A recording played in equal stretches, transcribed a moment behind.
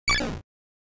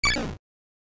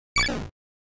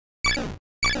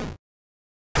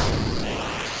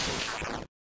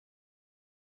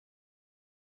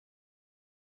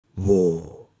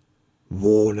War.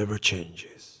 War never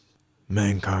changes.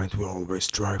 Mankind will always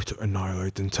strive to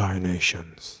annihilate entire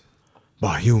nations.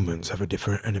 But humans have a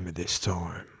different enemy this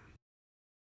time.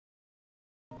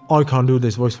 I can't do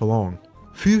this voice for long.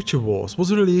 Future Wars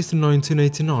was released in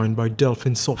 1989 by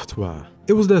Delphine Software.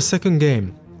 It was their second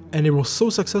game, and it was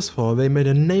so successful they made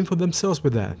a name for themselves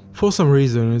with that. For some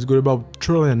reason it's got about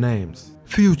trillion names.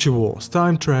 Future Wars,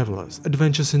 Time Travelers,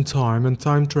 Adventures in Time and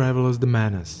Time Travelers the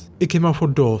Menace. It came out for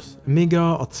DOS,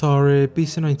 Amiga, Atari,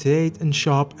 PC-98 and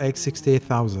Sharp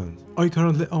X68000. I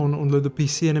currently own only the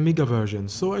PC and Amiga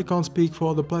versions, so I can't speak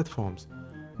for other platforms.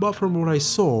 But from what I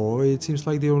saw, it seems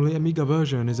like the only Amiga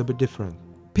version is a bit different.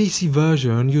 PC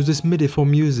version uses MIDI for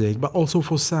music but also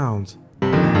for sound.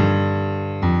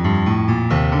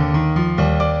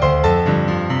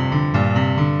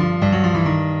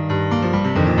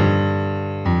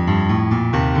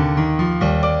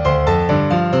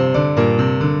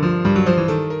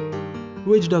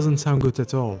 Which doesn't sound good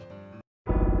at all.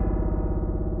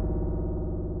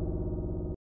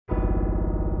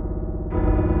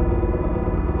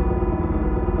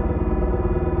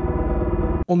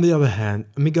 On the other hand,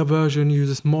 Amiga version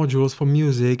uses modules for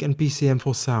music and PCM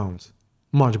for sound.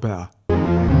 Much better.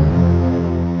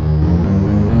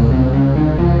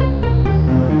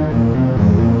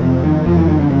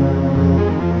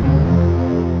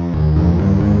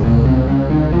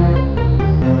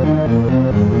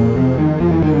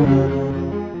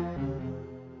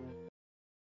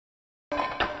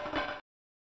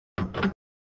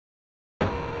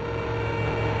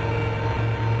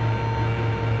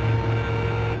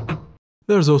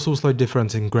 There's also a slight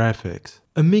difference in graphics.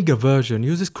 Amiga version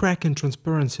uses crack and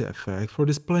transparency effect for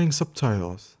displaying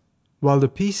subtitles, while the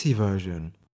PC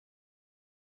version...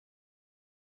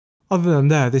 Other than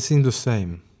that, they seem the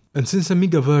same. And since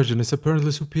Amiga version is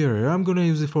apparently superior, I'm gonna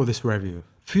use it for this review.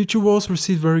 Future Wars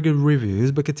received very good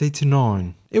reviews back at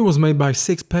 '89. It was made by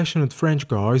 6 passionate French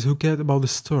guys who cared about the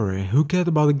story, who cared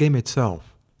about the game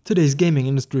itself. Today's gaming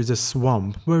industry is a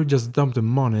swamp where you just dump the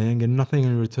money and get nothing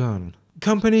in return.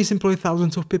 Companies employ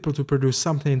thousands of people to produce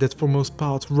something that's for most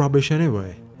part rubbish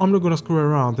anyway. I'm not gonna screw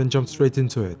around and jump straight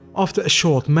into it. After a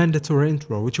short mandatory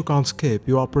intro which you can't skip,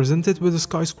 you are presented with a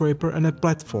skyscraper and a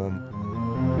platform.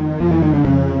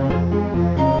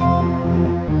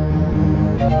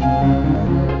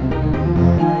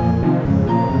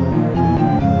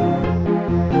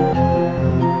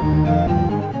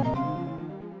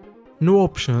 No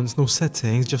options, no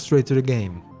settings, just straight to the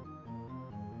game.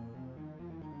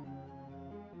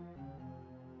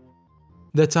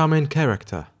 That's our main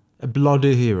character, a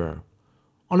bloody hero.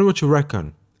 Only what you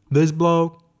reckon? This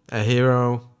bloke? A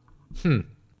hero? And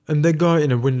that guy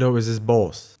in a window is his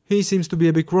boss. He seems to be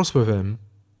a bit cross with him.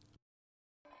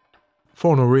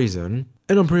 For no reason.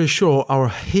 And I'm pretty sure our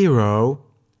hero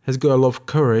has got a lot of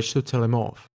courage to tell him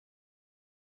off.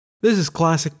 This is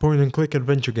classic point and click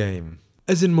adventure game.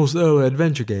 As in most early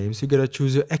adventure games, you gotta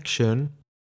choose your action,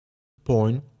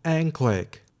 point and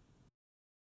click.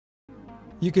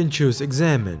 You can choose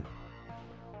Examine,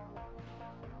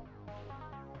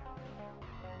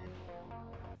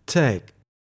 Take,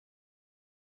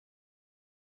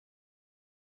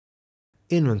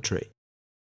 Inventory,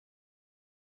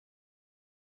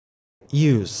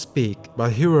 Use, Speak,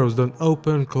 but heroes don't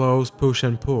open, close, push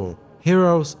and pull.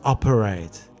 Heroes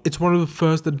operate. It's one of the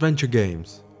first adventure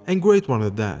games, and great one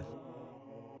at that.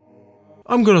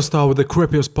 I'm gonna start with the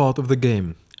crappiest part of the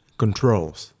game,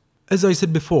 controls. As I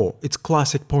said before, it's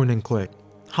classic point and click.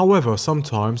 However,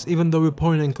 sometimes, even though you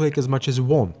point and click as much as you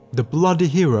want, the bloody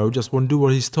hero just won't do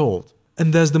what he's told.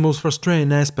 And that's the most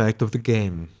frustrating aspect of the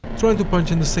game. Trying to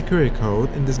punch in the security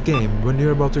code in this game when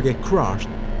you're about to get crushed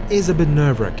is a bit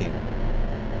nerve-wracking.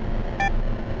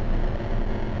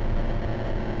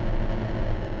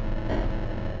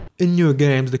 In newer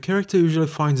games, the character usually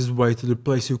finds his way to the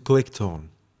place you clicked on.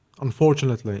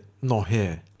 Unfortunately, not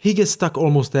here. He gets stuck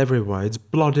almost everywhere, it's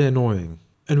bloody annoying.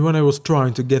 And when I was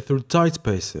trying to get through tight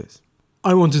spaces,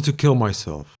 I wanted to kill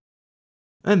myself.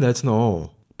 And that's not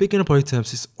all. Picking up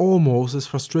items is almost as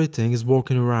frustrating as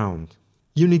walking around.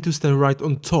 You need to stand right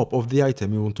on top of the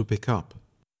item you want to pick up.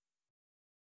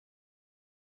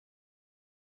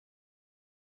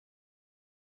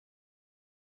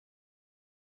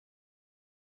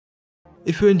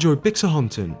 If you enjoy pixel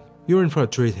hunting, you're in for a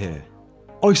treat here.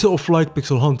 I sort of like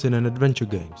pixel hunting and adventure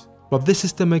games, but this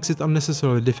system makes it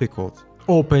unnecessarily difficult,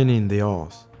 or pain in the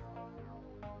arse.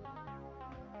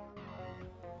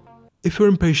 If you're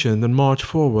impatient and march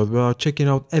forward without checking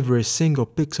out every single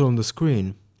pixel on the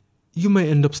screen, you may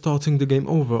end up starting the game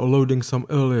over or loading some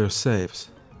earlier saves.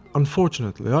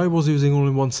 Unfortunately, I was using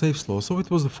only one save slot, so it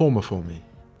was the former for me.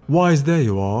 Why is there,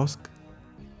 you ask?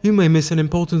 You may miss an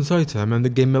important item and the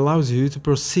game allows you to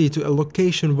proceed to a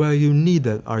location where you need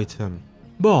that item.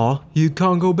 But you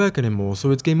can't go back anymore,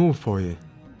 so it's game over for you.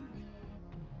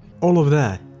 All of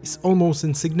that is almost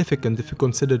insignificant if you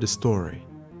consider the story.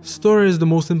 Story is the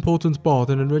most important part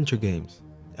in adventure games,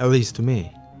 at least to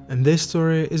me. And this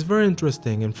story is very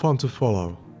interesting and fun to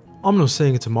follow. I'm not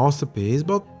saying it's a masterpiece,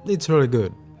 but it's really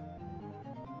good.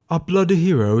 Our bloody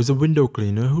hero is a window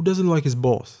cleaner who doesn't like his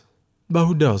boss. But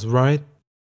who does, right?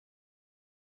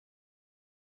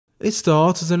 It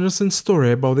starts as an innocent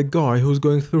story about a guy who's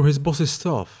going through his boss's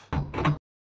stuff.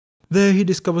 There he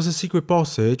discovers a secret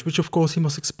passage which of course he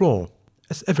must explore,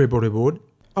 as everybody would.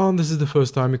 And this is the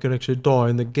first time you can actually die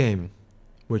in the game,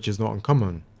 which is not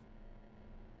uncommon.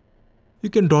 You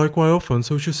can die quite often,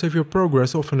 so you should save your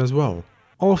progress often as well.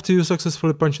 After you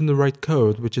successfully punch in the right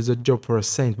code, which is a job for a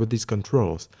saint with these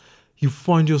controls, you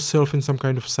find yourself in some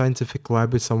kind of scientific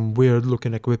lab with some weird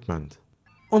looking equipment.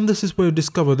 And this is where you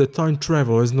discover that time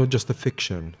travel is not just a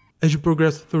fiction. As you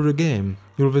progress through the game,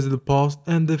 you'll visit the past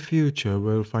and the future,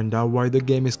 where you'll find out why the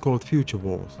game is called Future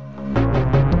Wars.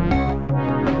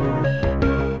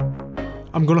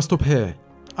 I'm gonna stop here.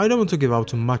 I don't want to give out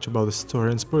too much about the story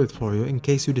and spoil it for you in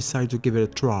case you decide to give it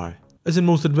a try. As in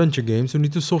most adventure games, you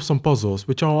need to solve some puzzles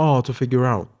which are hard to figure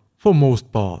out. For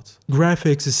most part.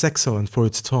 Graphics is excellent for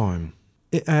its time.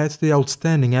 It adds the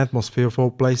outstanding atmosphere of all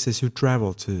places you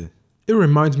travel to. It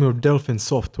reminds me of Delphine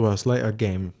Software's later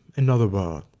game, Another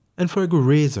World. And for a good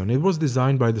reason, it was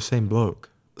designed by the same bloke.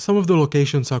 Some of the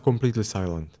locations are completely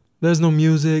silent. There's no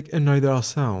music and neither are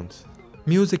sounds.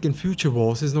 Music in Future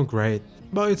Wars is not great,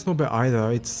 but it's not bad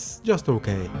either, it's just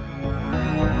okay.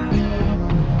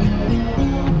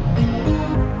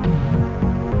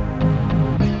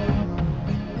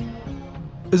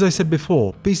 As I said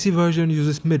before, PC version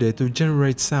uses MIDI to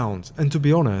generate sounds, and to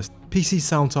be honest, PC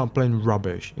sounds are plain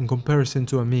rubbish in comparison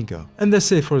to Amiga. And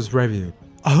that's it for this review.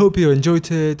 I hope you enjoyed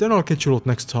it and I'll catch you all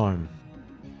next time.